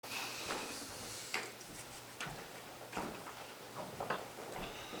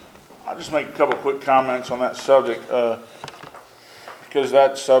I'll just make a couple of quick comments on that subject, because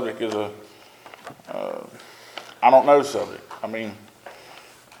that subject is a I don't know subject. I mean,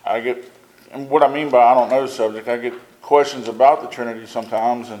 and what I mean by I don't know subject, I get questions about the Trinity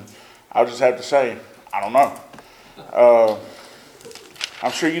sometimes, and I'll just have to say, I don't know.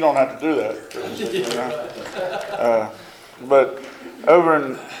 I'm sure you don't have to do that. But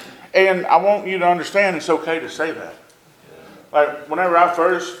and I want you to understand it's okay to say that. Like, whenever I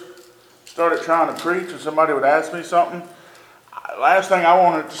first started trying to preach and somebody would ask me something, last thing I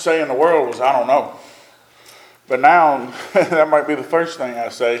wanted to say in the world was, I don't know. But now, that might be the first thing I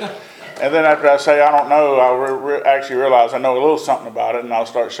say. And then after I say, I don't know, I'll actually realize I know a little something about it, and I'll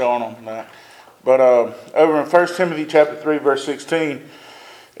start showing them that. But over in 1 Timothy chapter 3, verse 16,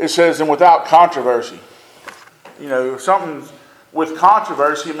 it says, and without controversy. You know, if something's with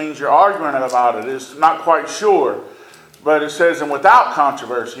controversy, it means you're arguing about it. It's not quite sure. But it says, and without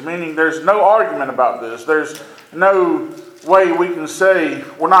controversy, meaning there's no argument about this. There's no way we can say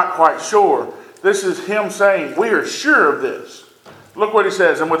we're not quite sure. This is him saying, we are sure of this. Look what he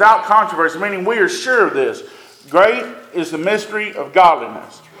says, and without controversy, meaning we are sure of this. Great is the mystery of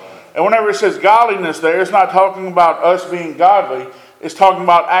godliness. And whenever it says godliness there, it's not talking about us being godly. It's talking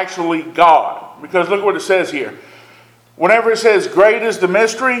about actually God. Because look what it says here. Whenever it says great is the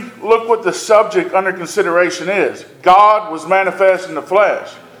mystery, look what the subject under consideration is. God was manifest in the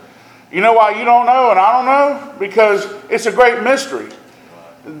flesh. You know why you don't know and I don't know? Because it's a great mystery.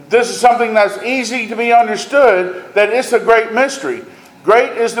 This is something that's easy to be understood, that it's a great mystery.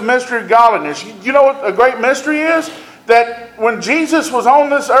 Great is the mystery of godliness. You know what a great mystery is? That when Jesus was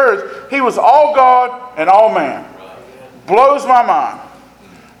on this earth, he was all God and all man. Blows my mind.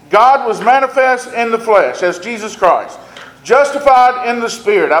 God was manifest in the flesh as Jesus Christ. Justified in the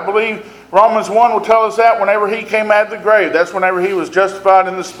Spirit. I believe Romans 1 will tell us that whenever he came out of the grave. That's whenever he was justified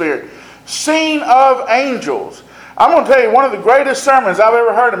in the Spirit. Seen of angels. I'm going to tell you, one of the greatest sermons I've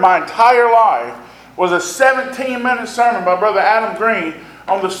ever heard in my entire life was a 17-minute sermon by Brother Adam Green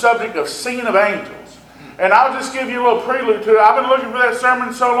on the subject of seen of angels. And I'll just give you a little prelude to it. I've been looking for that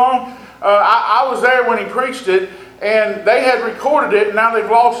sermon so long. I was there when he preached it, and they had recorded it, and now they've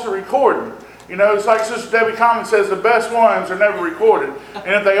lost the recording. You know, it's like Sister Debbie Common says, the best ones are never recorded.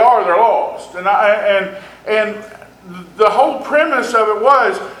 And if they are, they're lost. And the whole premise of it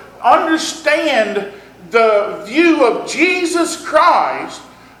was, understand the view of Jesus Christ,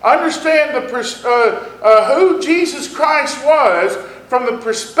 understand who Jesus Christ was from the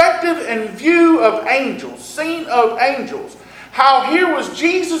perspective and view of angels, seen of angels. How here was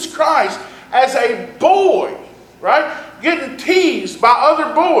Jesus Christ as a boy, right? Getting teased by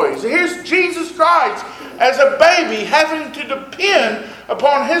other boys. Here's Jesus Christ as a baby having to depend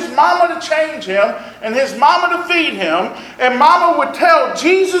upon his mama to change him and his mama to feed him. And mama would tell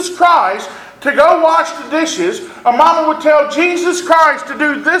Jesus Christ to go wash the dishes. A mama would tell Jesus Christ to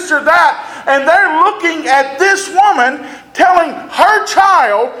do this or that. And they're looking at this woman telling her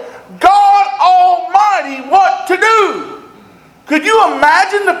child, God Almighty, what to do. Could you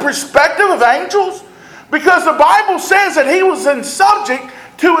imagine the perspective of angels? Because the Bible says that he was in subject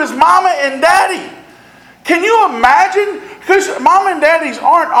to his mama and daddy. Can you imagine? Because mama and daddies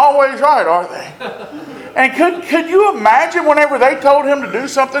aren't always right, are they? And could you imagine whenever they told him to do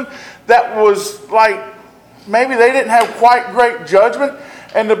something that was like, maybe they didn't have quite great judgment,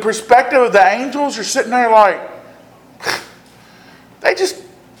 and the perspective of the angels are sitting there like, they just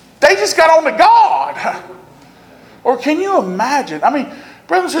got on to God. Or can you imagine? I mean,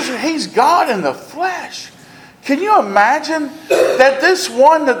 brothers and sisters, he's God in the flesh. Can you imagine that this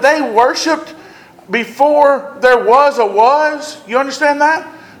one that they worshipped before there was a was? You understand that?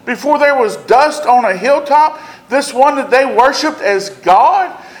 Before there was dust on a hilltop, this one that they worshipped as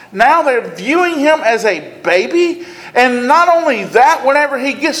God, now they're viewing him as a baby. And not only that, whenever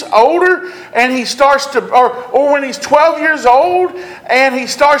he gets older and he starts to, or when he's 12 years old and he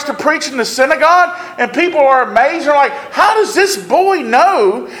starts to preach in the synagogue and people are amazed, they're like, how does this boy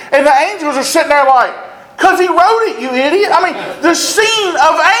know? And the angels are sitting there like, because he wrote it, you idiot. I mean, the scene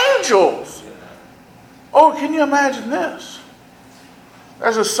of angels. Oh, can you imagine this?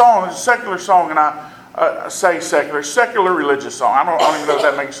 There's a song, it's a secular song, and I say secular religious song. I don't even know if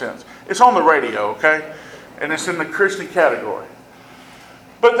that makes sense. It's on the radio, okay? And it's in the Christian category.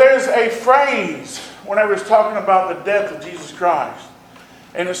 But there's a phrase whenever it's talking about the death of Jesus Christ.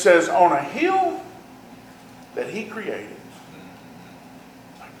 And it says, on a hill that he created.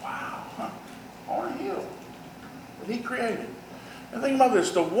 Like, wow, huh? On a hill that he created. And think about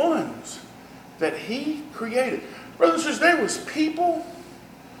this, the ones that he created. Brothers and sisters, there was people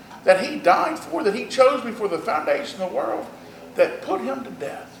that he died for, that he chose before the foundation of the world, that put him to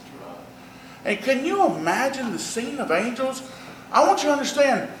death. And can you imagine the scene of angels? I want you to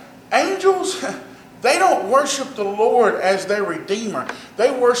understand, angels, they don't worship the Lord as their Redeemer.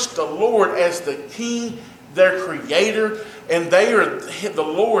 They worship the Lord as the King, their Creator, and they are the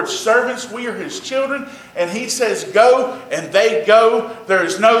Lord's servants. We are His children, and He says go, and they go. There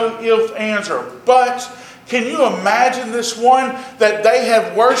is no ifs, ands, or buts. Can you imagine this one that they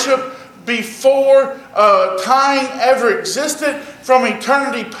have worshiped before time ever existed, from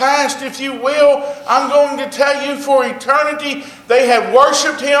eternity past, if you will? I'm going to tell you, for eternity, they have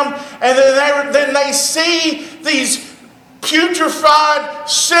worshipped Him, and then they see these putrefied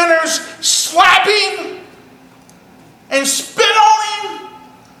sinners slap Him and spit on Him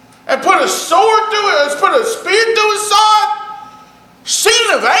and put a sword through it, put a spear through His side.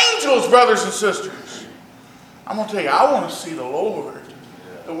 Scene of angels, brothers and sisters. I'm going to tell you, I want to see the Lord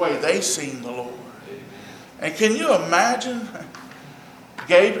the way they seen the Lord. And can you imagine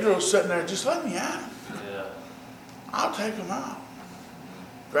Gabriel sitting there, just let me at him. I'll take him out.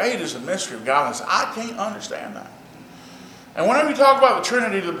 Great is the mystery of godliness. I can't understand that. And whenever you talk about the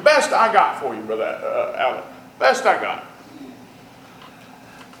Trinity, the best I got for you, Brother Alec, best I got.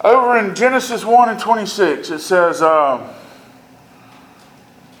 Over in Genesis 1:26, it says,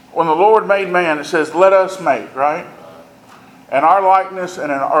 when the Lord made man, it says, let us make, right? And our likeness and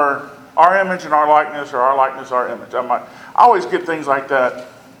our image and our likeness, or our likeness, our image. I always get things like that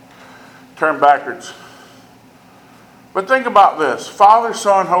turned backwards. But think about this. Father,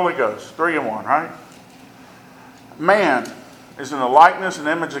 Son, Holy Ghost, 3 in 1, right? Man is in the likeness and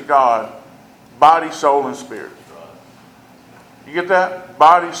image of God, body, soul, and spirit. You get that?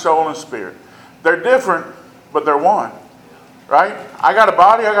 Body, soul, and spirit. They're different, but they're one. Right? I got a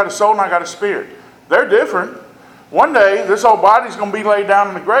body, I got a soul, and I got a spirit. They're different. One day, this old body's going to be laid down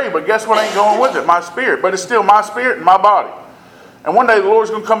in the grave, but guess what ain't going with it? My spirit. But it's still my spirit and my body. And one day, the Lord's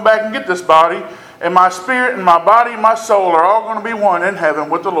going to come back and get this body, and my spirit and my body and my soul are all going to be one in heaven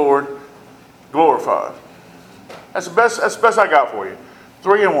with the Lord, glorified. That's the best I got for you.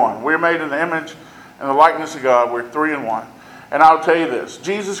 3 in 1. We're made in the image and the likeness of God. We're 3 in 1. And I'll tell you this.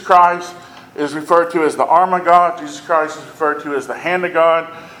 Jesus Christ is referred to as the arm of God. Jesus Christ is referred to as the hand of God.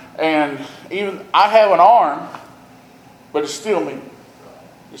 And even I have an arm, but it's still me.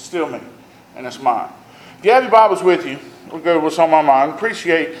 It's still me. And it's mine. If you have your Bibles with you, we'll go with what's on my mind.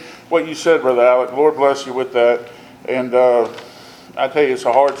 Appreciate what you said, Brother Alec. Lord bless you with that. And I tell you, it's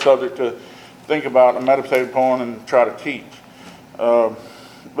a hard subject to think about and meditate upon and try to teach.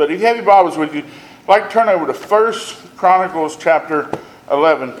 But if you have your Bibles with you, I'd like to turn over to 1 Chronicles chapter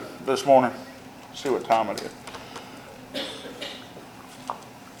 11 this morning. See what time it is.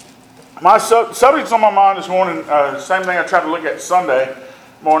 My subject's on my mind this morning. Same thing I tried to look at Sunday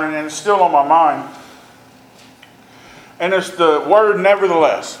morning, and it's still on my mind. And it's the word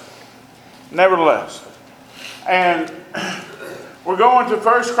nevertheless. Nevertheless. And we're going to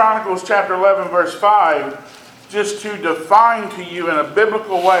 1 Chronicles chapter 11, verse 5, just to define to you in a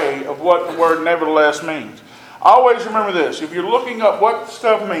biblical way of what the word nevertheless means. Always remember this. If you're looking up what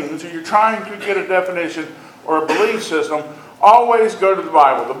stuff means, or you're trying to get a definition or a belief system, always go to the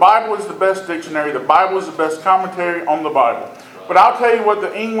Bible. The Bible is the best dictionary. The Bible is the best commentary on the Bible. But I'll tell you what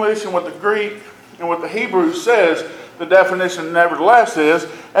the English and what the Greek and what the Hebrew says the definition nevertheless is,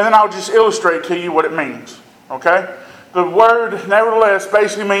 and then I'll just illustrate to you what it means. Okay? The word nevertheless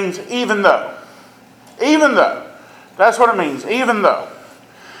basically means even though. Even though. That's what it means, even though.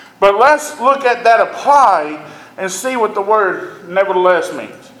 But let's look at that applied and see what the word nevertheless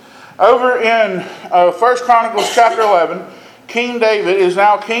means. Over in 1 Chronicles chapter 11, King David is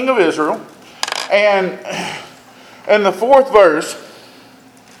now king of Israel. And in the 4th verse,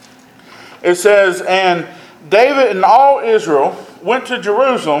 it says, and David and all Israel went to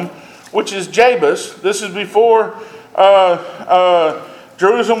Jerusalem, which is Jebus. This is before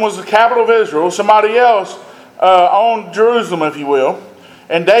Jerusalem was the capital of Israel. Somebody else owned Jerusalem, if you will.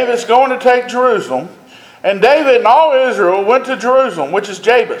 And David's going to take Jerusalem. And David and all Israel went to Jerusalem, which is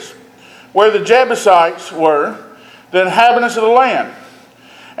Jebus, where the Jebusites were, the inhabitants of the land.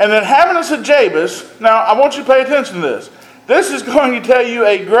 And the inhabitants of Jebus, now I want you to pay attention to this. This is going to tell you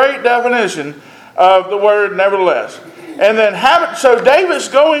a great definition of the word nevertheless. And then so David's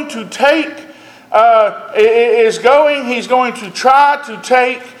going to take, he's going to try to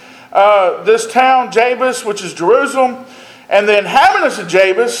take this town, Jebus, which is Jerusalem. And the inhabitants of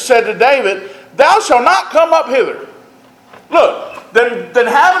Jebus said to David, thou shalt not come up hither. Look, the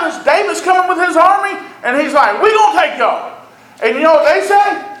inhabitants, David's coming with his army, and he's like, we're going to take y'all. And you know what they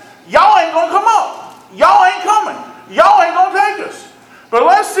say? Y'all ain't going to come up. Y'all ain't coming. Y'all ain't going to take us. But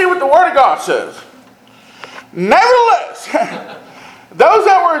let's see what the Word of God says. Nevertheless, Those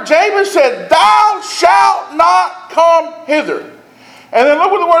that were at Jabes said, thou shalt not come hither. And then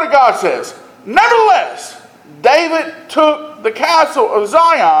look what the word of God says. Nevertheless, David took the castle of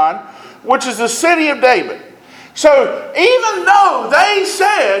Zion, which is the city of David. So even though they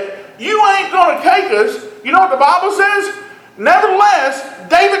said, you ain't going to take us, you know what the Bible says? Nevertheless,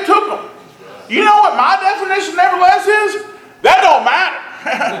 David took them. You know what my definition of nevertheless is? That don't matter.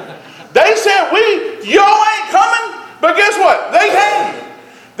 They said, y'all ain't coming, but guess what? They came.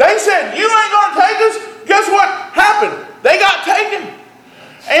 They said, you ain't going to take us. Guess what happened? They got taken.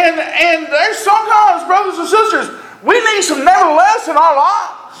 And there's sometimes, brothers and sisters, we need some nevertheless in our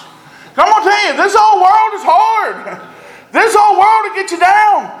lives. Come on, tell you, this old world is hard. This old world will get you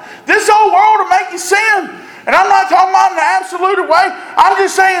down. This old world will make you sin. And I'm not talking about in an absolute way. I'm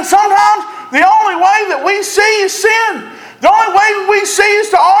just saying sometimes the only way that we see is sin. The only way we see is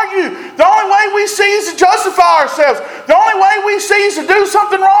to argue. The only way we see is to justify ourselves. The only way we see is to do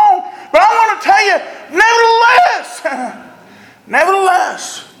something wrong. But I want to tell you,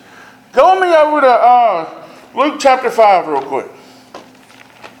 nevertheless, go with me over to Luke chapter 5 real quick.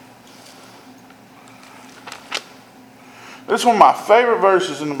 This is one of my favorite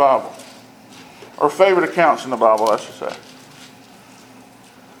verses in the Bible. Or favorite accounts in the Bible, I should say.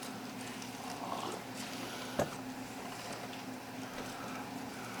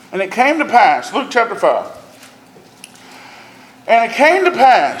 And it came to pass, Luke chapter 5. And it came to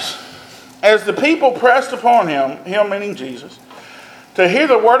pass, as the people pressed upon him meaning Jesus, to hear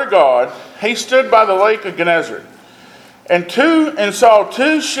the word of God, he stood by the lake of Gennesaret, and saw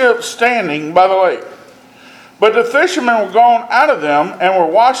two ships standing by the lake. But the fishermen were gone out of them and were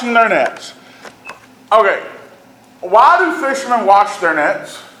washing their nets. Okay, why do fishermen wash their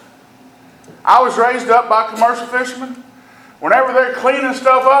nets? I was raised up by commercial fishermen. Whenever they're cleaning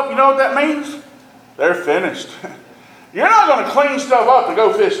stuff up, you know what that means? They're finished. You're not going to clean stuff up to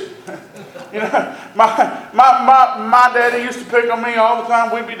go fishing. You know, my daddy used to pick on me all the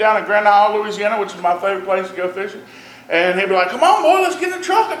time. We'd be down in Grand Isle, Louisiana, which is my favorite place to go fishing. And he'd be like, come on, boy, let's get in the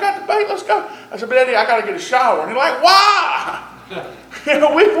truck. I got the bait. Let's go. I said, Daddy, I got to get a shower. And he's like, why? You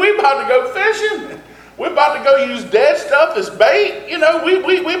know, we about to go fishing. We're about to go use dead stuff as bait. You know, we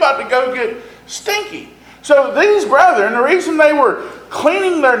about to go get stinky. So these brethren, the reason they were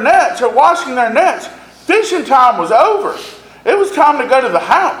cleaning their nets or washing their nets, fishing time was over. It was time to go to the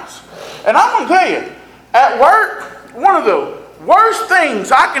house. And I'm going to tell you, at work, one of the worst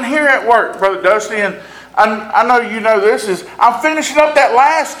things I can hear at work, Brother Dusty, and I know you know this, is I'm finishing up that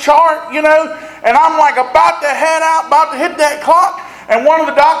last chart, you know, and I'm like about to head out, about to hit that clock, and one of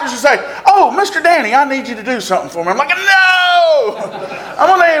the doctors will say, oh, Mr. Danny, I need you to do something for me. I'm like, no! I'm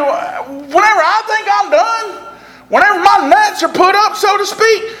going to tell you, whenever I think I'm done, whenever my nets are put up, so to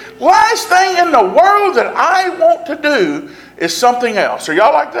speak, last thing in the world that I want to do is something else. Are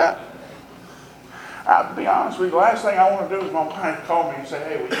y'all like that? To be honest with you, the last thing I want to do is my wife call me and say,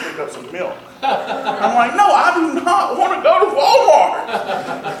 hey, will you pick up some milk? I'm like, no, I do not want to go to Walmart.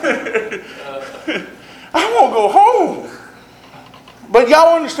 I want to go home. But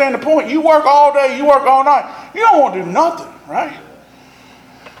y'all understand the point. You work all day, you work all night. You don't want to do nothing, right?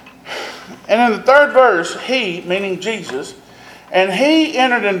 And in the third verse, he, meaning Jesus, and he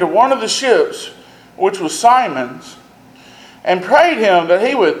entered into one of the ships, which was Simon's, and prayed him that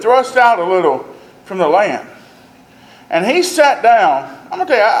he would thrust out a little from the land. And he sat down. I'm going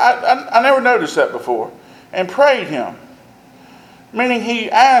to tell you, I never noticed that before. And prayed him. Meaning he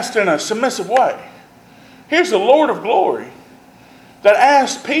asked in a submissive way. Here's the Lord of glory that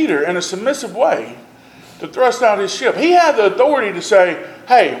asked Peter in a submissive way to thrust out his ship. He had the authority to say,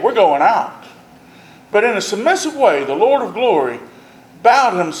 hey, we're going out. But in a submissive way, the Lord of glory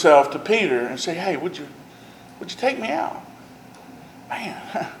bowed himself to Peter and said, hey, would you take me out?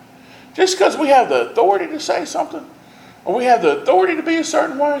 Man, just because we have the authority to say something, or we have the authority to be a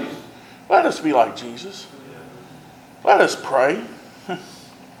certain way, let us be like Jesus. Let us pray.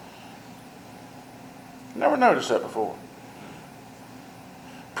 Never noticed that before.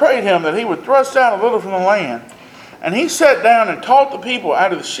 Prayed him that he would thrust out a little from the land. And he sat down and taught the people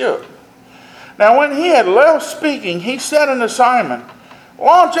out of the ship. Now when he had left speaking, he said unto Simon,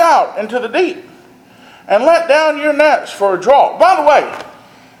 launch out into the deep, and let down your nets for a draught. By the way,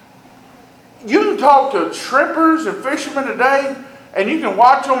 you can talk to shrimpers and fishermen today, and you can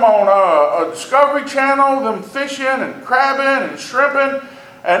watch them on a Discovery Channel, them fishing and crabbing and shrimping,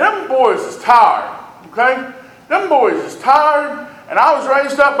 and them boys is tired, okay? Them boys is tired, and I was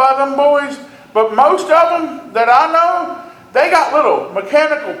raised up by them boys, but most of them that I know, they got little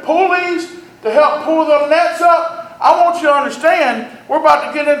mechanical pulleys to help pull them nets up. I want you to understand, we're about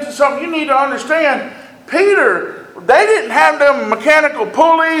to get into something you need to understand. Peter they didn't have them mechanical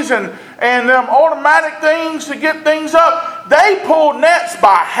pulleys and them automatic things to get things up. They pulled nets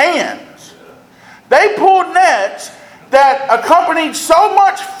by hands. They pulled nets that accompanied so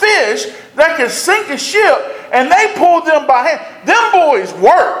much fish that could sink a ship, and they pulled them by hand. Them boys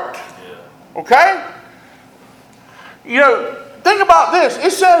worked. Okay? You know, think about this.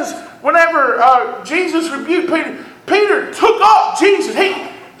 It says whenever Jesus rebuked Peter, Peter took up Jesus.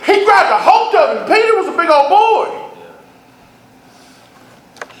 He grabbed a hold of him. Peter was a big old boy.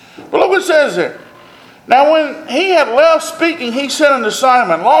 But look what it says there. Now when he had left speaking, he said unto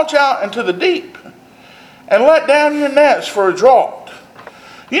Simon, launch out into the deep and let down your nets for a draught.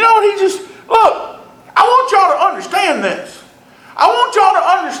 You know what look, I want y'all to understand this. I want y'all to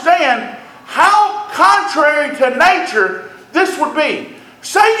understand how contrary to nature this would be.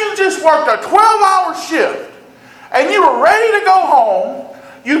 Say you just worked a 12-hour shift and you were ready to go home.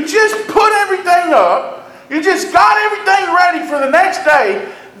 You just put everything up. You just got everything ready for the next day.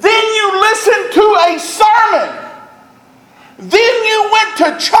 Then you listened to a sermon. Then you went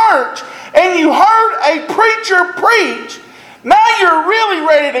to church and you heard a preacher preach. Now you're really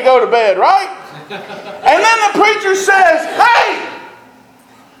ready to go to bed, right? And then the preacher says, hey,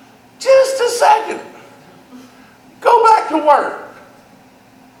 just a second. Go back to work.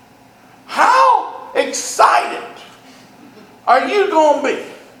 How excited are you going to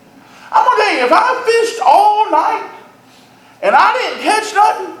be? I'm going to tell you, if I fished all night and I didn't catch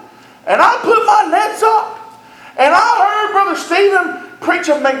nothing, and I put my nets up, and I heard Brother Stephen preach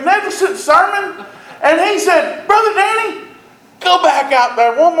a magnificent sermon, and he said, Brother Danny, go back out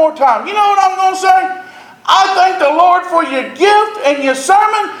there one more time. You know what I'm going to say? I thank the Lord for your gift and your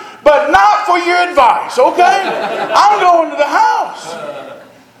sermon, but not for your advice, okay? I'm going to the house.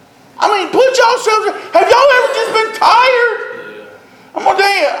 I mean, put yourselves, have y'all ever just been tired? I'm going to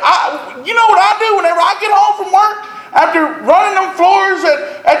tell you, you know what I do whenever I get home from work, after running them floors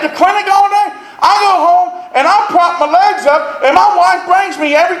at the clinic all day? I go home and I prop my legs up and my wife brings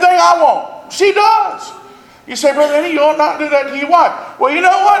me everything I want. She does. You say, Brother Eddie, you ought not do that to your wife. Well, you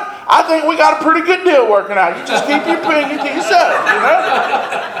know what? I think we got a pretty good deal working out. You just keep your opinion to yourself, you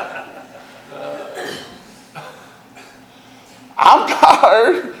know? I'm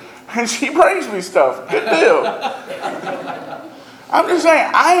tired and she brings me stuff. Good deal. I'm just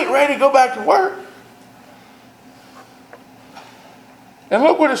saying, I ain't ready to go back to work. And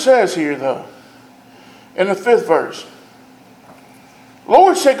look what it says here, though, in the 5th verse. The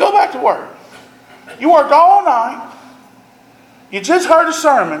Lord said, go back to work. You worked all night. You just heard a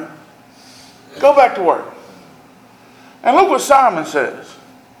sermon. Go back to work. And look what Simon says.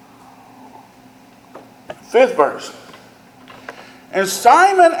 5th verse. And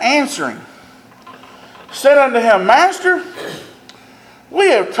Simon answering said unto him, Master, we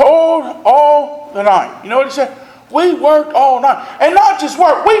have toiled all the night. You know what he said? We worked all night. And not just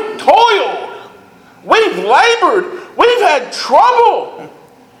work, we've toiled. We've labored. We've had trouble.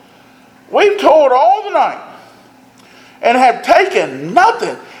 We've toiled all the night and have taken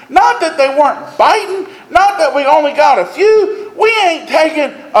nothing. Not that they weren't biting. Not that we only got a few. We ain't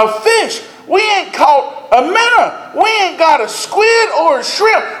taken a fish. We ain't caught a minnow. We ain't got a squid or a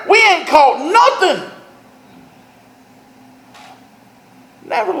shrimp. We ain't caught nothing.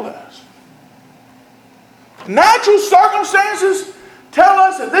 Nevertheless, natural circumstances tell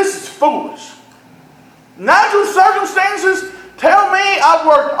us that this is foolish. Natural circumstances tell me I've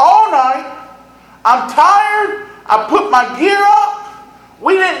worked all night. I'm tired. I put my gear up.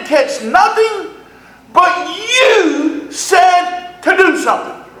 We didn't catch nothing. But you said to do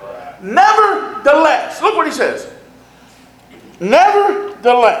something. Nevertheless, look what he says.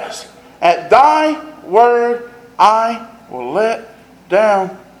 Nevertheless, at thy word I will let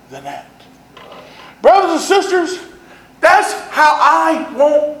down the net. Brothers and sisters, that's how I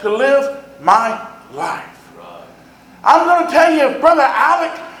want to live my life. I'm going to tell you, if Brother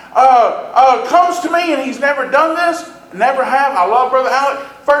Alec comes to me and he's never done this, never have. I love Brother Alec.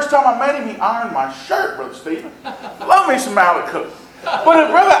 First time I met him, he ironed my shirt, Brother Stephen. Love me some Alec Cook. But if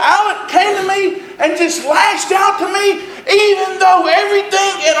Brother Alec came to me and just lashed out to me, even though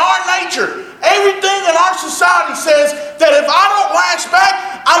everything in our nature, everything in our society says that if I don't lash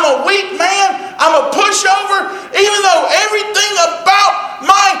back, I'm a weak man, I'm a pushover, even though everything about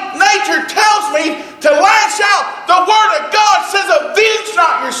my nature tells me to lash out, the Word of God says avenge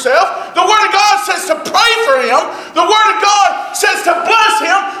not yourself. The Word of God says to pray for him. The Word of God says to bless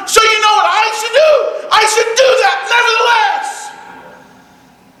him. So you know what I should do? I should do that nevertheless.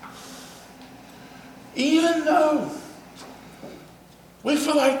 Even though we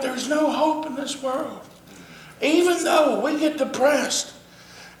feel like there's no hope in this world, even though we get depressed,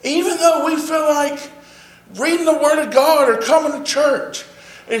 even though we feel like reading the Word of God or coming to church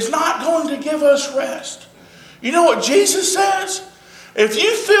is not going to give us rest. You know what Jesus says? If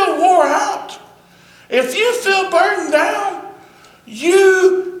you feel wore out, if you feel burdened down,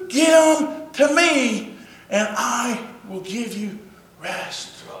 you give them to me and I will give you rest.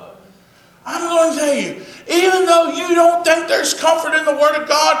 I'm going to tell you, even though you don't think there's comfort in the Word of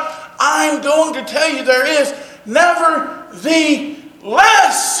God, I'm going to tell you there is. Nevertheless,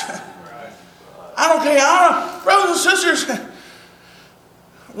 I don't care. Brothers and sisters,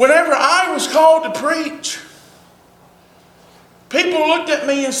 whenever I was called to preach, people looked at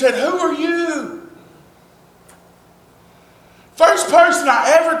me and said, "Who are you?" First person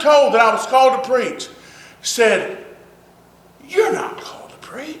I ever told that I was called to preach said, "You're not called to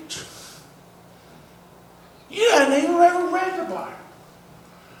preach. You haven't even ever read the Bible.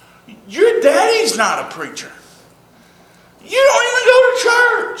 Your daddy's not a preacher. You don't even go to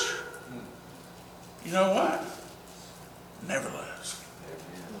church." You know what? Nevertheless,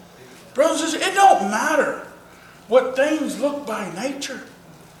 brothers and sisters, it don't matter what things look by nature.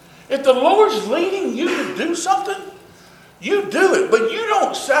 If the Lord's leading you to do something, you do it. But you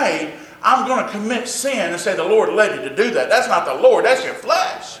don't say, "I'm going to commit sin," and say the Lord led you to do that. That's not the Lord. That's your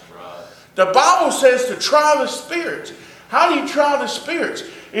flesh. The Bible says to try the spirits. How do you try the spirits?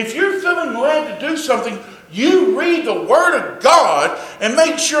 If you're feeling led to do something, you read the Word of God and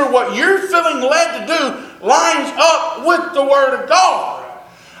make sure what you're feeling led to do lines up with the Word of God.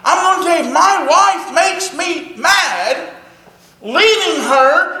 I'm going to tell you, if my wife makes me mad, leading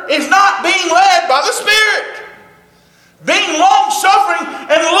her is not being led by the Spirit. Being long-suffering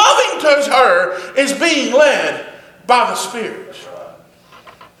and loving to her is being led by the Spirit.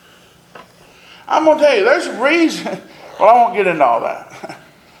 I'm going to tell you, there's a reason. Well, I won't get into all that.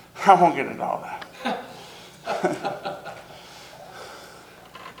 I won't get into all that.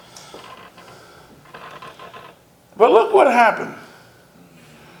 But look what happened.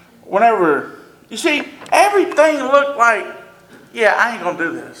 Whenever, you see, everything looked like, yeah, I ain't going to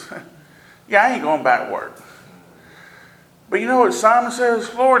do this. Yeah, I ain't going back to work. But you know what Simon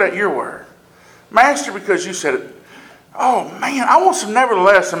says? "Lord, at your word. Master, because you said it." Oh man, I want some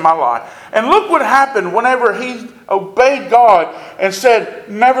nevertheless in my life. And look what happened whenever he obeyed God and said,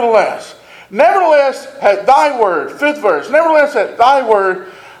 "Nevertheless. Nevertheless, at thy word," 5th verse, "nevertheless, at thy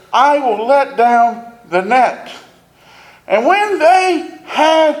word, I will let down the net." And when they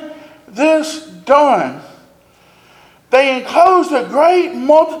had this done, they enclosed a great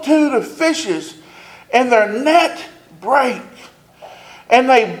multitude of fishes, and their net brake. And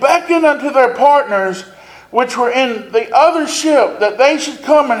they beckoned unto their partners, which were in the other ship, that they should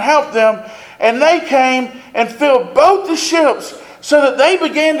come and help them. And they came and filled both the ships, so that they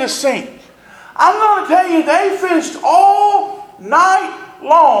began to sink. I'm going to tell you, they fished all night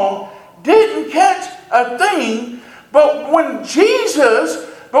long, didn't catch a thing, but whenever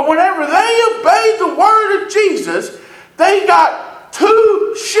they obeyed the word of Jesus, they got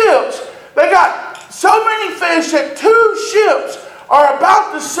 2 ships. They got so many fish that 2 ships are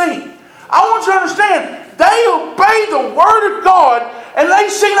about to sink. I want you to understand, they obeyed the word of God and they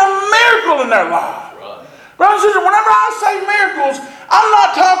seen a miracle in their life. Right. Brothers and sisters, whenever I say miracles, I'm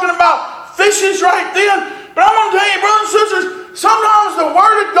not talking about fishes right then, but I'm going to tell you, brothers and sisters, sometimes the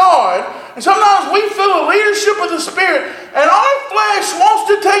word of God, and sometimes we feel the leadership of the Spirit, and our flesh wants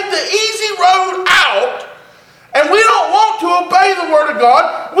to take the easy road out, and we don't want to obey the word of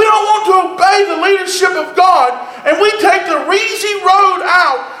God. We don't want to obey the leadership of God, and we take the easy road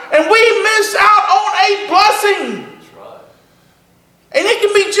out, and we miss out on a blessing. That's right. And it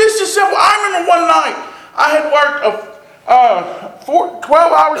can be just as simple. I remember one night I had worked a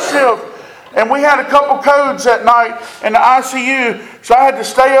 12-hour shift, and we had a couple codes that night in the ICU, so I had to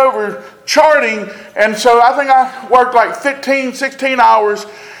stay over charting, and so I think I worked like 15, 16 hours,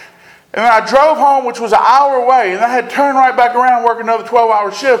 and then I drove home, which was an hour away, and I had to turn right back around and work another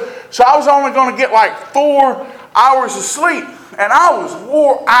 12-hour shift, so I was only going to get like 4 hours of sleep, and I was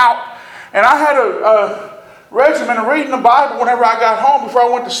wore out, and I had a regimen of reading the Bible whenever I got home before I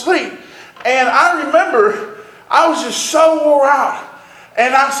went to sleep, and I remember I was just so wore out.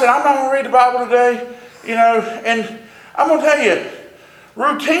 And I said, I'm not going to read the Bible today, and I'm going to tell you,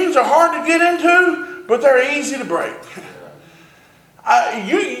 routines are hard to get into, but they're easy to break.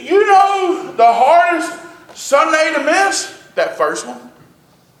 You know the hardest Sunday to miss? That first one.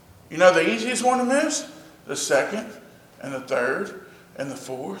 You know the easiest one to miss? The second, and the third, and the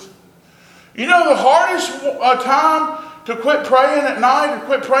fourth. You know the hardest time to quit praying at night or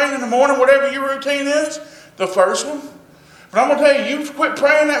quit praying in the morning, whatever your routine is? The first one. But I'm going to tell you, you quit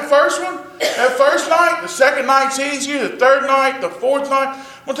praying that first one, that first night, the second night's easier, the third night, the fourth night.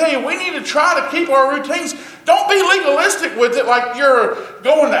 I'm going to tell you, we need to try to keep our routines. Don't be legalistic with it like you're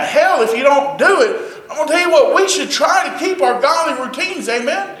going to hell if you don't do it. I'm going to tell you what, we should try to keep our godly routines.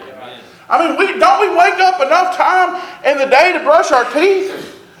 Amen? I mean, don't we wake up enough time in the day to brush our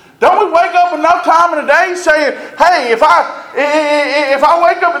teeth? Don't we wake up enough time in the day saying, hey, if I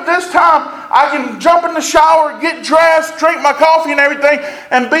wake up at this time, I can jump in the shower, get dressed, drink my coffee and everything,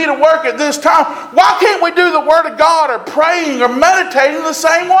 and be to work at this time? Why can't we do the Word of God or praying or meditating the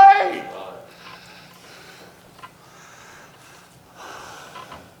same way?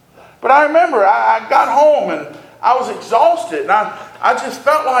 But I remember I got home and I was exhausted, and I just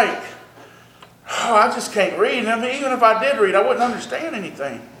felt like, I just can't read. And even if I did read, I wouldn't understand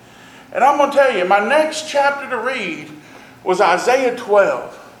anything. And I'm going to tell you, my next chapter to read was Isaiah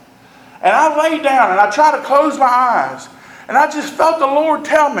 12. And I lay down and I tried to close my eyes. And I just felt the Lord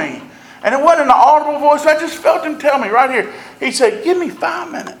tell me. And it wasn't an audible voice. I just felt Him tell me right here. He said, give me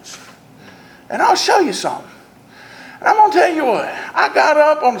 5 minutes. And I'll show you something. And I'm going to tell you what. I got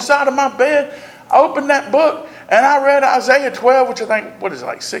up on the side of my bed, opened that book, and I read Isaiah 12, which I think, what is it,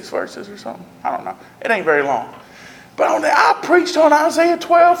 like 6 verses or something? I don't know. It ain't very long. But I preached on Isaiah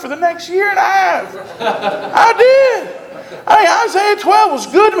 12 for the next year and a half. I did. Isaiah 12 was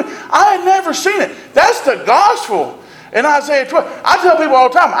good to me. I had never seen it. That's the gospel in Isaiah 12. I tell people all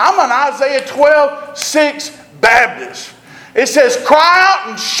the time, I'm an Isaiah 12:6 Baptist. It says, cry out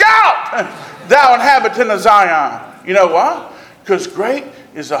and shout, thou inhabitant of Zion. You know why? Because great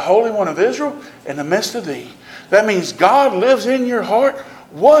is the Holy One of Israel in the midst of thee. That means God lives in your heart.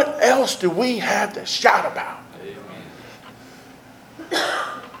 What else do we have to shout about?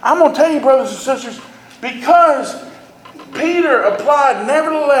 I'm going to tell you, brothers and sisters, because Peter applied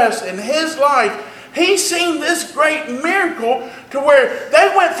nevertheless in his life, he's seen this great miracle to where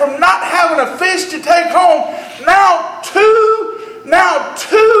they went from not having a fish to take home. Now two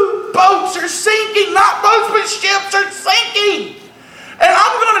boats are sinking. Not boats, but ships are sinking. And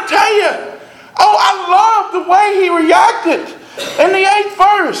I'm going to tell you, I love the way he reacted in the 8th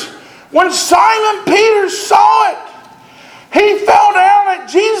verse. When Simon Peter saw it, he fell down at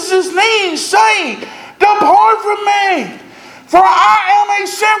Jesus' knees, saying, depart from me, for I am a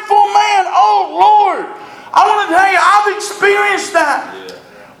sinful man. Oh Lord, I want to tell you, I've experienced that.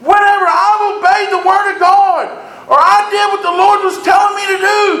 Whenever I've obeyed the Word of God, or I did what the Lord was telling me to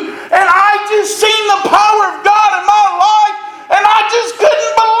do, and I just seen the power of God in my life, and I just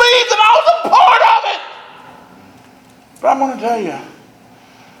couldn't believe that I was a part of it. But I'm going to tell you,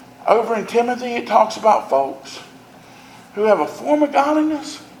 over in Timothy, it talks about folks who have a form of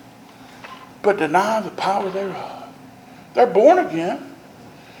godliness, but deny the power thereof. They're born again.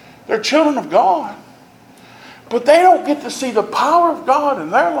 They're children of God. But they don't get to see the power of God in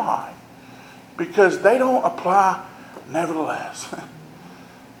their life because they don't apply nevertheless.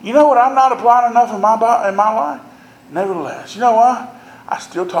 You know what I'm not applying enough in my life? Nevertheless. You know what? I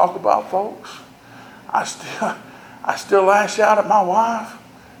still talk about folks. I still lash out at my wife,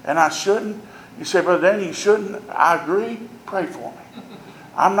 and I shouldn't. You say, Brother Danny, you shouldn't. I agree. Pray for me.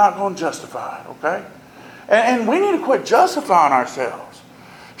 I'm not going to justify it, okay? And we need to quit justifying ourselves.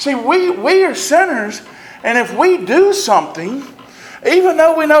 See, we are sinners, and if we do something, even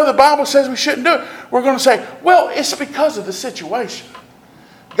though we know the Bible says we shouldn't do it, we're going to say, well, it's because of the situation.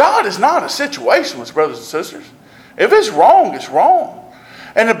 God is not a situationless, brothers and sisters. If it's wrong, it's wrong.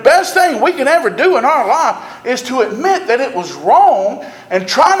 And the best thing we can ever do in our life is to admit that it was wrong and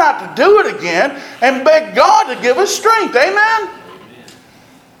try not to do it again and beg God to give us strength. Amen?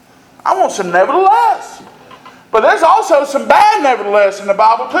 I want some nevertheless. But there's also some bad nevertheless in the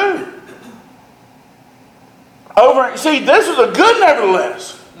Bible too. See, this was a good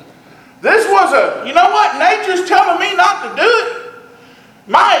nevertheless. This was you know what? Nature's telling me not to do it.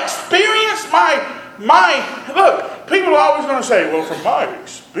 My experience, look, people are always going to say, well, from my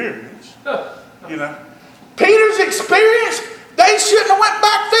experience, you know. Peter's experience, they shouldn't have went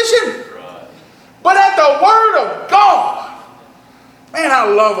back fishing. Right. But at the Word of God, man, I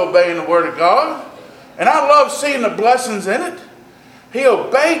love obeying the Word of God. And I love seeing the blessings in it. He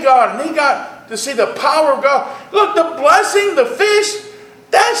obeyed God and he got to see the power of God. Look, the blessing, the fish,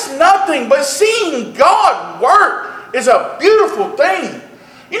 that's nothing. But seeing God work is a beautiful thing.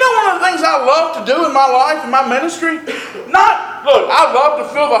 You know one of the things I love to do in my life, in my ministry? I love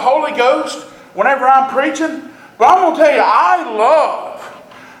to feel the Holy Ghost whenever I'm preaching. But I'm going to tell you, I love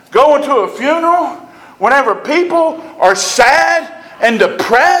going to a funeral whenever people are sad and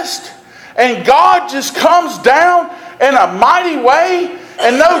depressed. And God just comes down in a mighty way.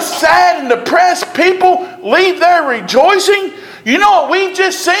 And those sad and depressed people leave there rejoicing. You know what we've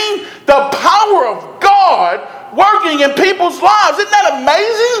just seen? The power of God working in people's lives. Isn't that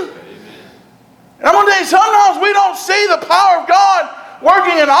amazing? And I'm going to tell you, sometimes we don't see the power of God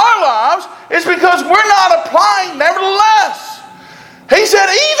working in our lives. It's because we're not applying nevertheless. He said,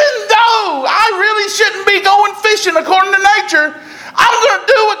 even though I really shouldn't be going fishing according to nature, I'm going to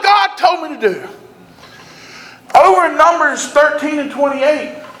do what God told me to do. Over in Numbers 13 and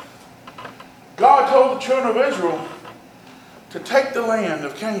 28, God told the children of Israel to take the land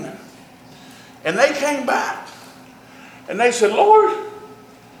of Canaan. And they came back. And they said, Lord,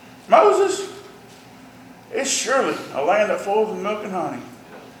 Moses, it's surely a land that flows with milk and honey.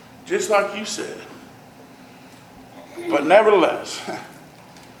 Just like you said. But nevertheless,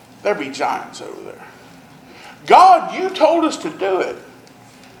 there be giants over there. God, you told us to do it.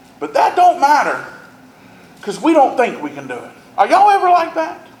 But that don't matter. Because we don't think we can do it. Are y'all ever like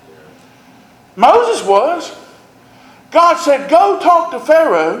that? Moses was. God said, go talk to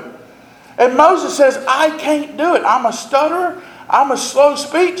Pharaoh. And Moses says, I can't do it. I'm a stutterer. I'm a slow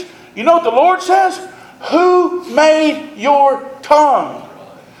speech. You know what the Lord says? Who made your tongue?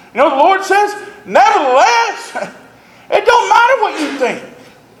 You know what the Lord says? Nevertheless, it don't matter what you think.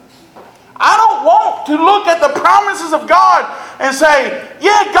 I don't want to look at the promises of God and say,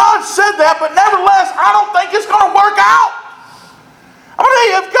 yeah, God said that, but nevertheless, I don't think it's going to work out. I'm going to tell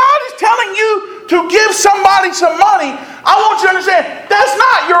you, if God is telling you to give somebody some money, I want you to understand, that's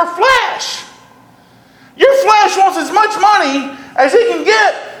not your flesh. Your flesh wants as much money as it can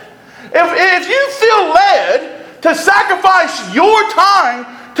get. If you feel led to sacrifice your time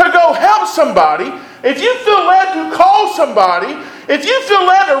to go help somebody, if you feel led to call somebody, if you feel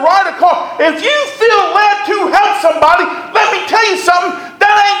led to write a call, if you feel led to help somebody, let me tell you something,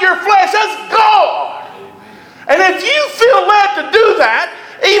 that ain't your flesh, that's God. And if you feel led to do that,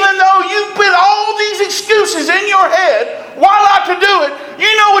 even though you put all these excuses in your head why not to do it, you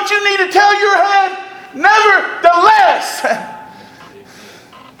know what you need to tell your head? Nevertheless.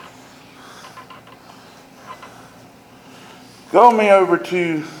 Go with me over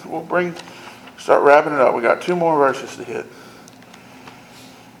to, start wrapping it up. We got 2 more verses to hit.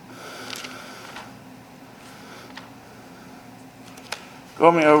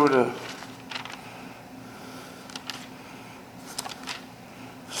 Go with me over to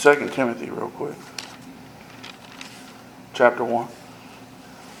 2 Timothy real quick. Chapter 1.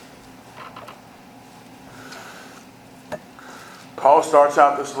 Paul starts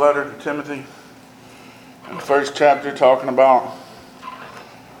out this letter to Timothy in the first chapter talking about,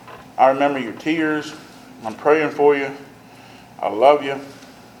 I remember your tears. I'm praying for you. I love you.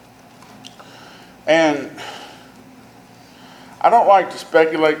 And I don't like to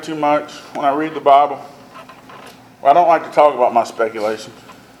speculate too much when I read the Bible. Well, I don't like to talk about my speculation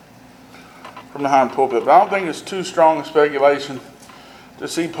from behind the pulpit, but I don't think it's too strong a speculation to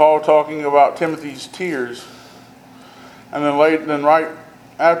see Paul talking about Timothy's tears. And then right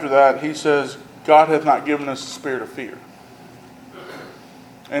after that, he says, God hath not given us the spirit of fear.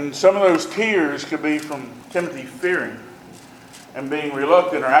 And some of those tears could be from Timothy fearing and being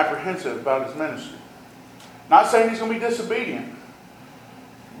reluctant or apprehensive about his ministry. Not saying he's going to be disobedient.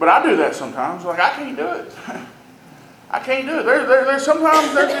 But I do that sometimes. Like, I can't do it. I can't do it. There's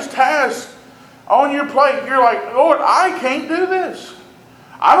sometimes there's just tasks on your plate. You're like, Lord, I can't do this.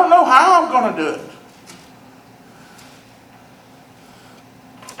 I don't know how I'm going to do it.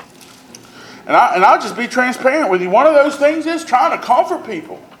 And I'll just be transparent with you. One of those things is trying to comfort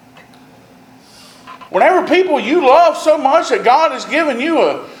people. Whenever people you love so much that God has given you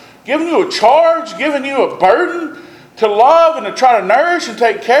a charge, given you a burden to love and to try to nourish and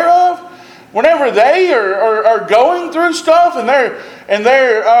take care of, whenever they are going through stuff and they're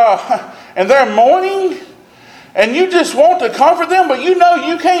mourning, and you just want to comfort them, but you know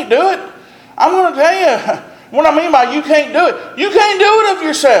you can't do it. I'm going to tell you what I mean by you can't do it. You can't do it of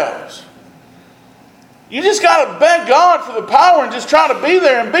yourselves. You just got to beg God for the power and just try to be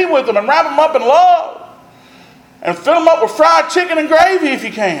there and be with them and wrap them up in love. And fill them up with fried chicken and gravy if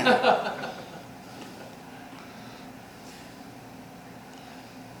you can.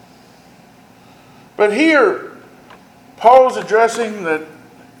 But here, Paul's addressing that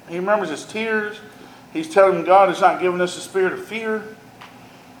he remembers his tears. He's telling him God has not given us a spirit of fear.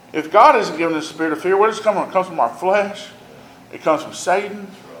 If God hasn't given us a spirit of fear, where does it come from? It comes from our flesh. It comes from Satan.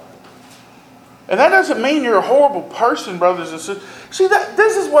 And that doesn't mean you're a horrible person, brothers and sisters. See,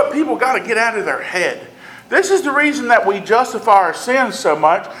 this is what people got to get out of their head. This is the reason that we justify our sins so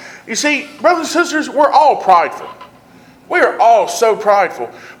much. You see, brothers and sisters, we're all prideful. We are all so prideful.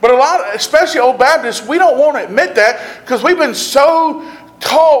 But a lot, especially old Baptists, we don't want to admit that because we've been so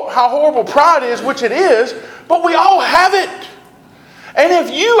taught how horrible pride is, which it is, but we all have it. And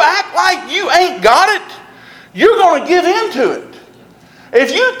if you act like you ain't got it, you're going to give in to it.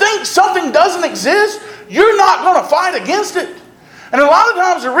 If you think something doesn't exist, you're not going to fight against it. And a lot of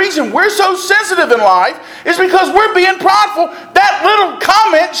times the reason we're so sensitive in life is because we're being prideful. That little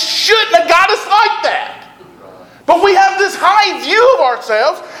comment shouldn't have got us like that. But we have this high view of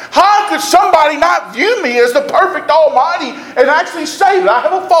ourselves. How could somebody not view me as the perfect Almighty and actually say that I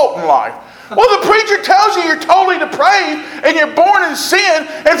have a fault in life? Well, the preacher tells you you're totally depraved and you're born in sin,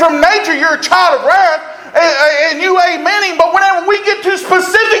 and from nature you're a child of wrath, and you amen him. But whenever we get to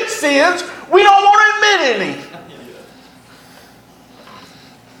specific sins, we don't want to admit any.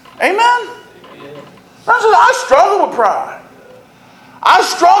 Amen? I struggle with pride. I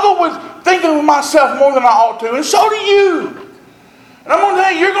struggle with thinking of myself more than I ought to, and so do you. And I'm going to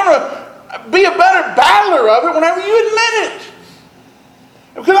tell you, you're going to be a better battler of it whenever you admit it.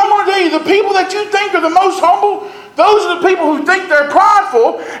 Because I'm going to tell you, the people that you think are the most humble, those are the people who think they're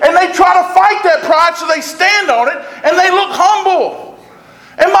prideful, and they try to fight that pride so they stand on it, and they look humble.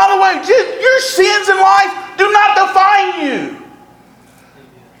 And by the way, your sins in life do not define you.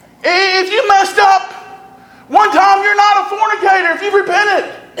 If you messed up one time, you're not a fornicator if you repented.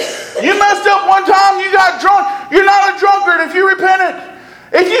 You messed up one time, you got drunk, you're not a drunkard if you repented.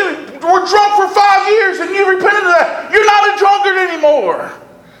 If you were drunk for 5 years and you repented of that, you're not a drunkard anymore.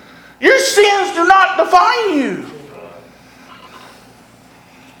 Your sins do not define you.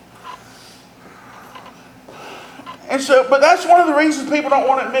 And so, but that's one of the reasons people don't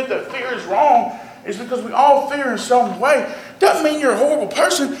want to admit that fear is wrong, is because we all fear in some way. Doesn't mean you're a horrible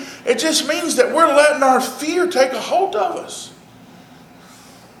person. It just means that we're letting our fear take a hold of us.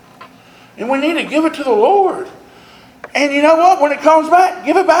 And we need to give it to the Lord. And you know what? When it comes back,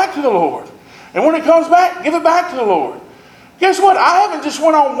 give it back to the Lord. And when it comes back, give it back to the Lord. Guess what? I haven't just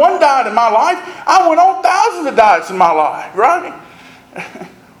went on one diet in my life. I went on thousands of diets in my life, right?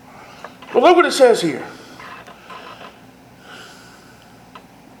 But look what it says here.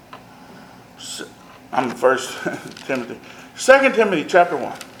 I'm in 1 Timothy. 2 Timothy chapter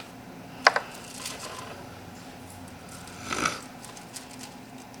 1.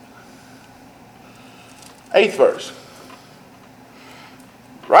 8th verse.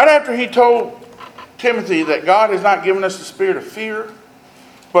 Right after he told Timothy that God has not given us the spirit of fear,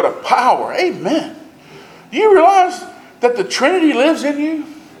 but of power. Amen. Do you realize that the Trinity lives in you?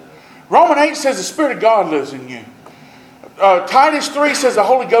 Romans 8 says the Spirit of God lives in you. Titus 3 says the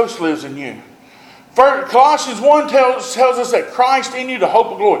Holy Ghost lives in you. Colossians 1 tells us that Christ in you, the hope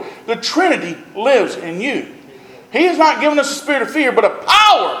of glory. The Trinity lives in you. He has not given us a spirit of fear, but of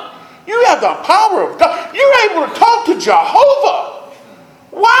power. You have the power of God. You're able to talk to Jehovah.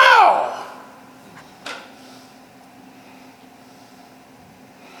 Wow.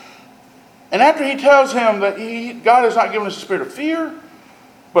 And after he tells him that God has not given us a spirit of fear,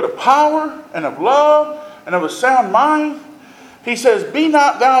 but of power and of love and of a sound mind, he says, "Be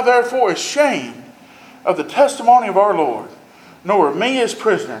not thou therefore ashamed of the testimony of our Lord, nor of me as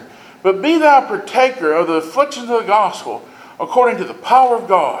prisoner, but be thou partaker of the afflictions of the gospel, according to the power of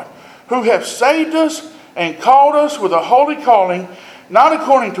God, who hath saved us and called us with a holy calling, not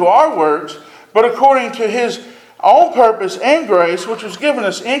according to our works, but according to his own purpose and grace, which was given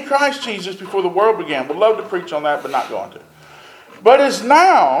us in Christ Jesus before the world began." Would love to preach on that, but not going to. "But is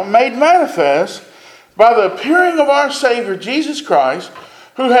now made manifest by the appearing of our Savior Jesus Christ,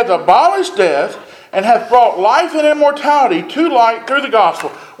 who hath abolished death, and hath brought life and immortality to light through the gospel."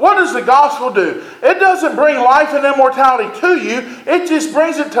 What does the gospel do? It doesn't bring life and immortality to you. It just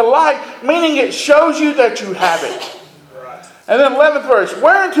brings it to light, meaning it shows you that you have it. And then 11th verse.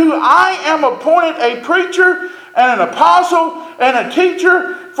 "Whereunto I am appointed a preacher and an apostle and a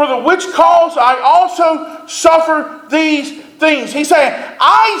teacher, for the which cause I also suffer these things." He's saying,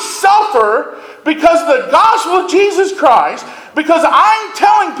 I suffer because of the gospel of Jesus Christ, because I'm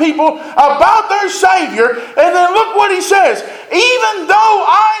telling people about their Savior. And then look what he says. "Even though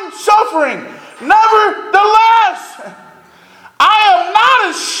I'm suffering, nevertheless, I am not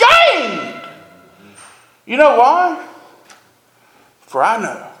ashamed." You know why? "For I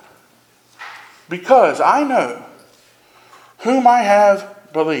know, because I know whom I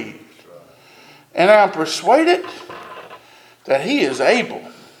have believed, and I am persuaded that he is able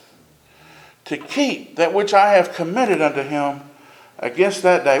to keep that which I have committed unto him against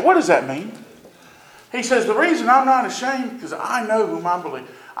that day." What does that mean? He says, the reason I'm not ashamed, because I know whom I believe.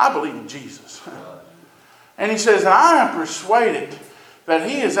 I believe in Jesus. And he says, and I am persuaded that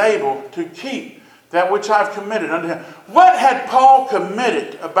he is able to keep that which I've committed unto him. What had Paul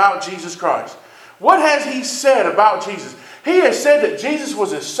committed about Jesus Christ? What has he said about Jesus? He has said that Jesus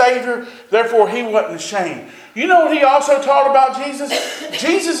was his Savior, therefore he wasn't ashamed. You know what he also taught about Jesus?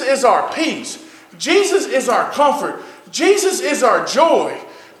 Jesus is our peace. Jesus is our comfort. Jesus is our joy.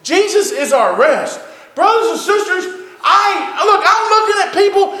 Jesus is our rest. Brothers and sisters, I'm looking at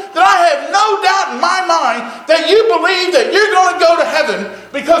people that I have no doubt in my mind that you believe that you're going to go to heaven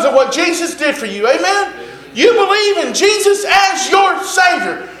because of what Jesus did for you. Amen? You believe in Jesus as your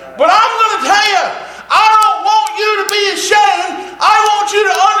Savior. But I'm going to tell you, I don't want you to be ashamed. I want you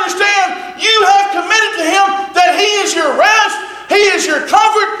to understand you have committed to Him that He is your rest, He is your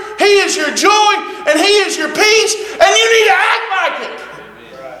comfort, He is your joy, and He is your peace, and you need to act like it.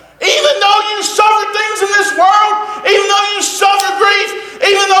 Even though you suffer things in this world, even though you suffer grief,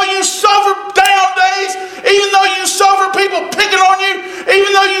 even though you suffer down days, even though you suffer people picking on you,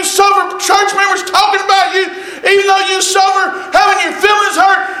 even though you suffer church members talking about you, even though you suffer having your feelings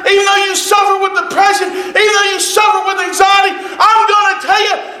hurt, even though you suffer with depression, even though you suffer with anxiety, I'm going to tell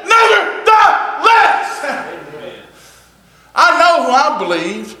you, nevertheless, I know who I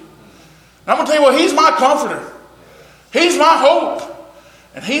believe. I'm going to tell you what, He's my comforter. He's my hope.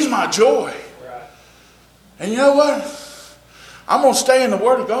 And He's my joy. Right. And you know what? I'm going to stay in the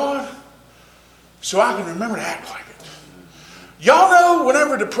Word of God so I can remember to act like it. Y'all know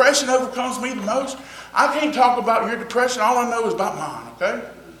whenever depression overcomes me the most, I can't talk about your depression. All I know is about mine, okay?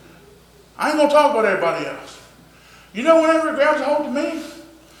 I ain't going to talk about everybody else. You know whenever it grabs a hold of me?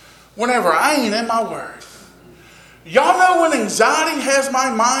 Whenever I ain't in my Word. Y'all know when anxiety has my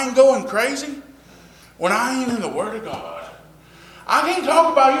mind going crazy? When I ain't in the Word of God. I can't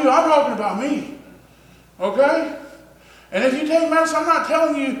talk about you. I'm talking about me. Okay? And if you take medicine, I'm not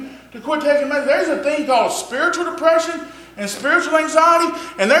telling you to quit taking medicine. There's a thing called spiritual depression and spiritual anxiety.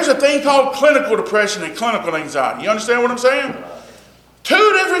 And there's a thing called clinical depression and clinical anxiety. You understand what I'm saying?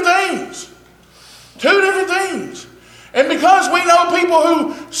 Two different things. Two different things. And because we know people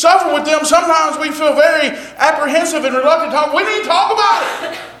who suffer with them, sometimes we feel very apprehensive and reluctant to talk. We need to talk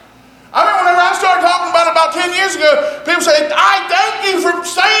about it. I remember whenever I started talking about it about 10 years ago, people said, I thank you for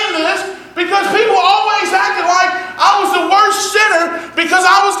saying this, because people always acted like I was the worst sinner because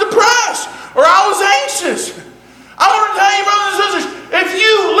I was depressed or I was anxious. I want to tell you, brothers and sisters, if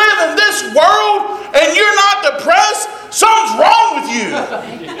you live in this world and you're not depressed, something's wrong with you.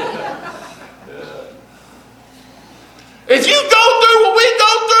 If you go through what we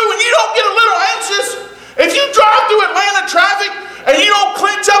go through and you don't get a little anxious, if you drive through Atlanta traffic and you don't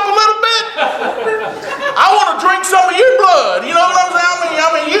clench up a little bit, I want to drink some of your blood. You know what I'm saying? I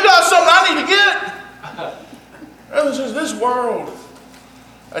mean, you got something I need to get. Brothers and sisters, this world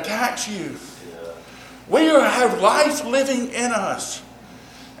attacks you. We have life living in us.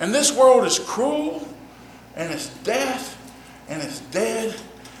 And this world is cruel, and it's death, and it's dead,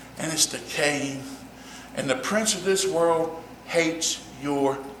 and it's decaying. And the prince of this world hates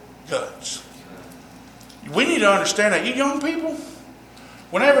your guts. We need to understand that. You young people,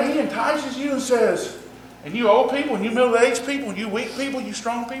 whenever he entices you and says, and you old people, and you middle-aged people, and you weak people, you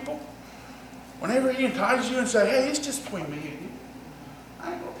strong people, whenever he entices you and says, hey, it's just between me and you,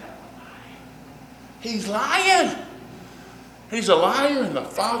 I ain't going to tell nobody. He's lying. He's a liar and the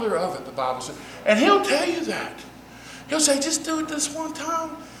father of it, the Bible says. And he'll tell you that. He'll say, just do it this one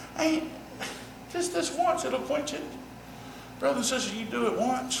time. Just this once, it'll quench it. Brothers and sisters, you do it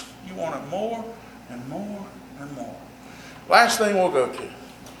once, you want it more and more and more. Last thing we'll go to.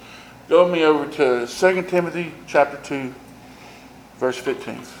 Go with me over to 2 Timothy chapter 2, verse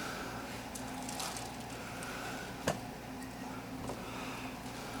 15.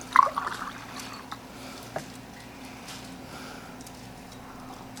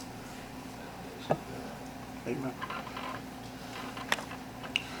 Amen.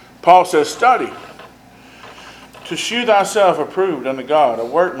 Paul says, study to shew thyself approved unto God, a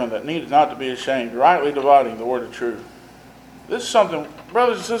workman that needeth not to be ashamed, rightly dividing the word of truth. This is something,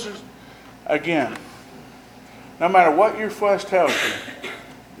 brothers and sisters, again, no matter what your flesh tells you,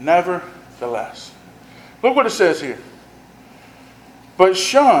 nevertheless. Look what it says here. But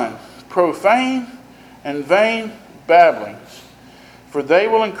shun profane and vain babblings, for they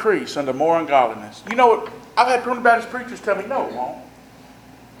will increase unto more ungodliness. You know what? I've had Primitive Baptist preachers tell me, no, it won't.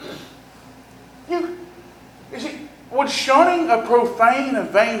 Would shunning a profane and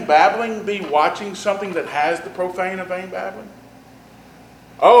vain babbling be watching something that has the profane and vain babbling?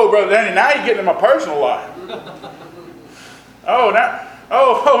 Oh, Brother Danny, now you're getting in my personal life. Now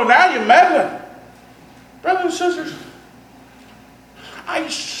you're meddling. Brothers and sisters, I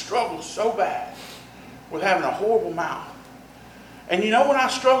used to struggle so bad with having a horrible mouth. And you know when I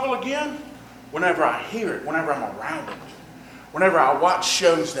struggle again? Whenever I hear it, whenever I'm around it, whenever I watch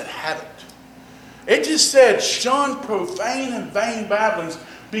shows that have it. It just said, shun profane and vain babblings,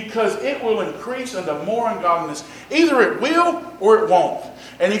 because it will increase unto more ungodliness. Either it will or it won't.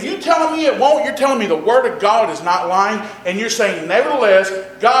 And if you're telling me it won't, you're telling me the Word of God is not lying, and you're saying, nevertheless,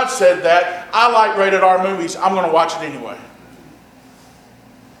 God said that. I like rated R movies. I'm going to watch it anyway.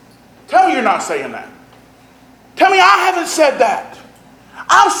 Tell me you're not saying that. Tell me I haven't said that.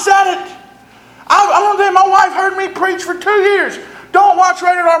 I've said it. I'm going to tell you, my wife heard me preach for 2 years. Don't watch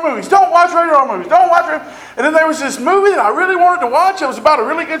rated R movies. Don't watch rated R movies. Don't watch it. And then there was this movie that I really wanted to watch. It was about a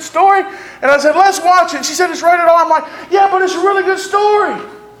really good story. And I said, let's watch it. And she said, it's rated R. I'm like, yeah, but it's a really good story.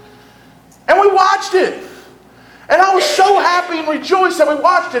 And we watched it. And I was so happy and rejoiced that we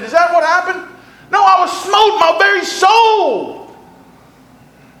watched it. Is that what happened? No, I was smote in my very soul.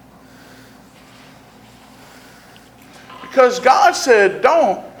 Because God said,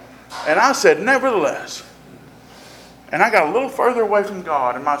 don't. And I said, nevertheless. And I got a little further away from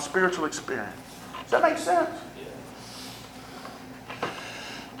God in my spiritual experience. Does that make sense?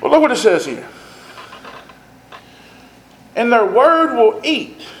 Well, look what it says here. And their word will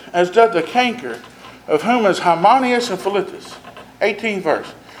eat, as doth the canker, of whom is Hymenaeus and Philetus. 18th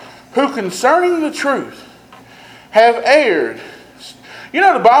verse. Who concerning the truth have erred. You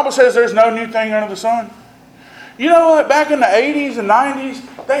know the Bible says there's no new thing under the sun? You know what? Back in the 80s and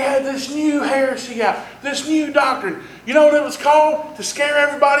 90s, they had this new heresy out. This new doctrine. You know what it was called? To scare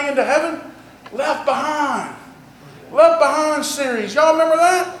everybody into heaven? Left Behind. Left Behind series. Y'all remember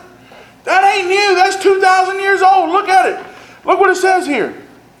that? That ain't new. That's 2,000 years old. Look at it. Look what it says here.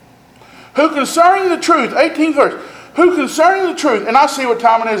 Who concerning the truth, 18th verse. Who concerning the truth, and I see what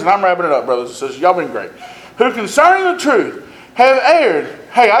time it is, and I'm wrapping it up, brothers and sisters. Y'all been great. Who concerning the truth have erred.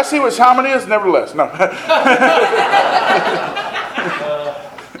 Hey, I see what time it is, nevertheless. No.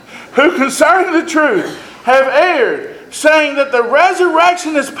 Who concerning the truth have erred, saying that the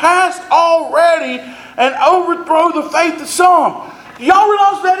resurrection is past already, and overthrow the faith of some. Y'all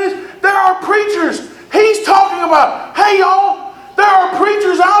realize that is? There are preachers. He's talking about, hey y'all, there are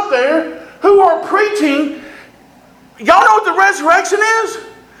preachers out there who are preaching. Y'all know what the resurrection is?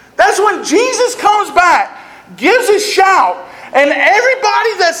 That's when Jesus comes back, gives a shout, and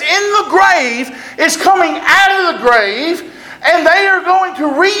everybody that's in the grave is coming out of the grave, and they are going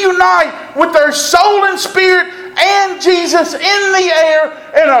to reunite with their soul and spirit and Jesus in the air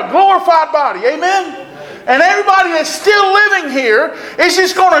in a glorified body. Amen? And everybody that's still living here is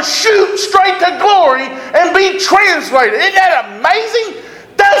just going to shoot straight to glory and be translated. Isn't that amazing?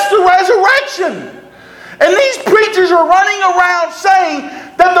 That's the resurrection. And these preachers are running around saying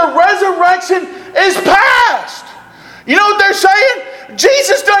that the resurrection is past. You know what they're saying?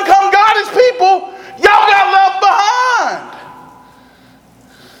 Jesus done come got his people. Y'all got left behind.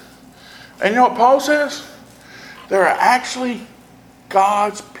 And you know what Paul says? There are actually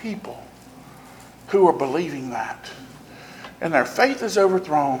God's people who are believing that. And their faith is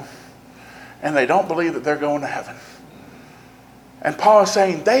overthrown. And they don't believe that they're going to heaven. And Paul is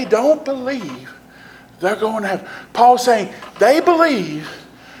saying they don't believe they're going to heaven. Paul's saying they believe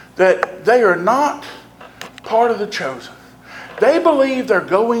that they are not part of the chosen. They believe they're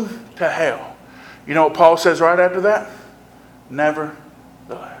going to hell. You know what Paul says right after that?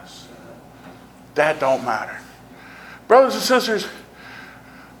 Nevertheless. That don't matter. Brothers and sisters,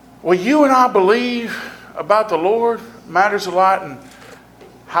 what you and I believe about the Lord matters a lot in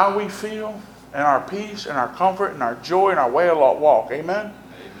how we feel and our peace and our comfort and our joy and our way of walk. Amen?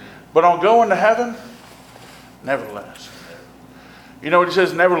 But on going to heaven, nevertheless. You know what he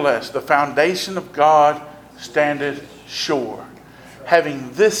says? Nevertheless, the foundation of God standeth sure,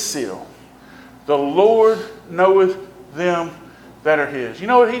 having this seal, the Lord knoweth them that are his. You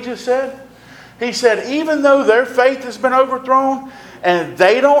know what he just said? He said, even though their faith has been overthrown and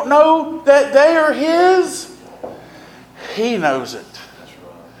they don't know that they are his, he knows it.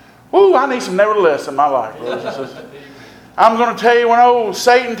 Woo, I need some nevertheless in my life, brothers and sisters. I'm going to tell you, when old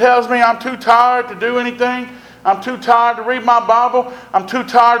Satan tells me I'm too tired to do anything, I'm too tired to read my Bible, I'm too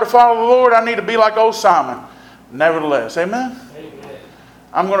tired to follow the Lord, I need to be like old Simon. Nevertheless. Amen? Amen.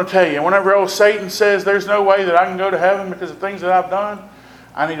 I'm going to tell you, whenever old Satan says there's no way that I can go to heaven because of things that I've done,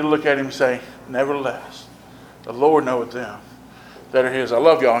 I need to look at him and say, nevertheless, the Lord knoweth them that are his. I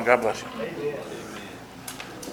love y'all and God bless you. Amen.